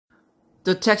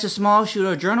The Texas Small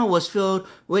Shooter Journal was filled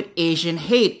with Asian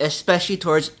hate, especially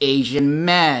towards Asian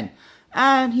men.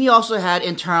 And he also had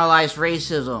internalized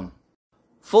racism.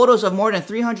 Photos of more than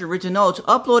 300 written notes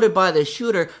uploaded by the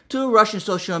shooter to a Russian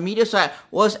social media site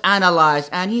was analyzed,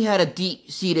 and he had a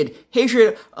deep-seated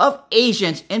hatred of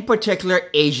Asians, in particular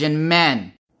Asian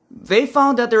men. They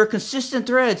found that there were consistent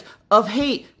threads of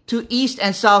hate to East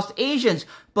and South Asians,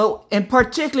 but in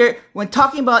particular, when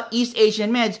talking about East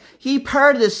Asian men, he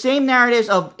parroted the same narratives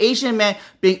of Asian men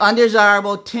being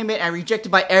undesirable, timid, and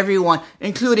rejected by everyone,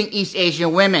 including East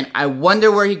Asian women. I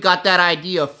wonder where he got that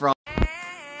idea from.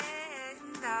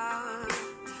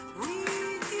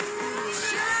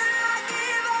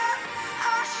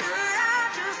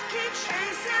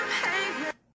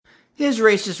 His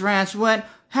racist rants went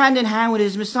hand in hand with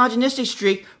his misogynistic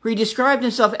streak, where he described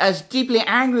himself as deeply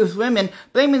angry with women,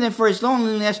 blaming them for his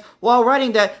loneliness, while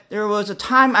writing that there was a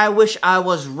time I wish I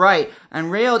was right, and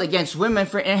railed against women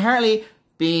for inherently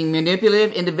being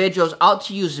manipulative individuals out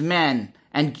to use men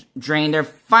and drain their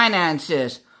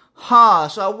finances. So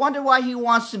I wonder why he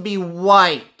wants to be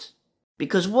white.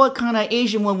 Because what kind of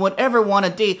Asian would ever want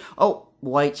to date a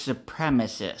white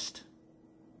supremacist?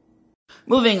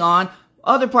 Moving on,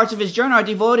 other parts of his journal are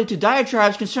devoted to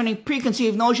diatribes concerning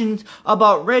preconceived notions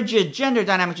about rigid gender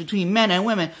dynamics between men and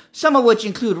women, some of which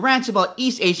include rants about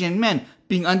East Asian men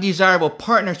being undesirable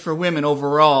partners for women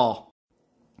overall.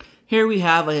 Here we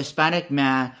have a Hispanic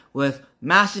man with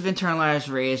massive internalized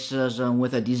racism,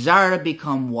 with a desire to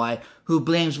become white, who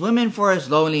blames women for his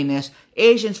loneliness,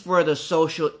 Asians for the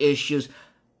social issues,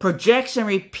 projects and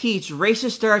repeats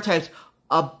racist stereotypes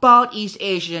about East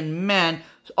Asian men,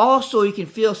 also he can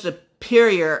feel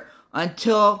superior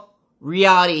until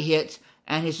reality hits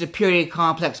and his superiority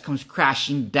complex comes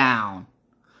crashing down.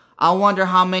 I wonder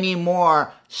how many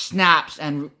more snaps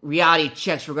and reality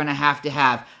checks we're going to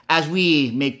have as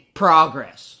we make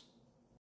progress.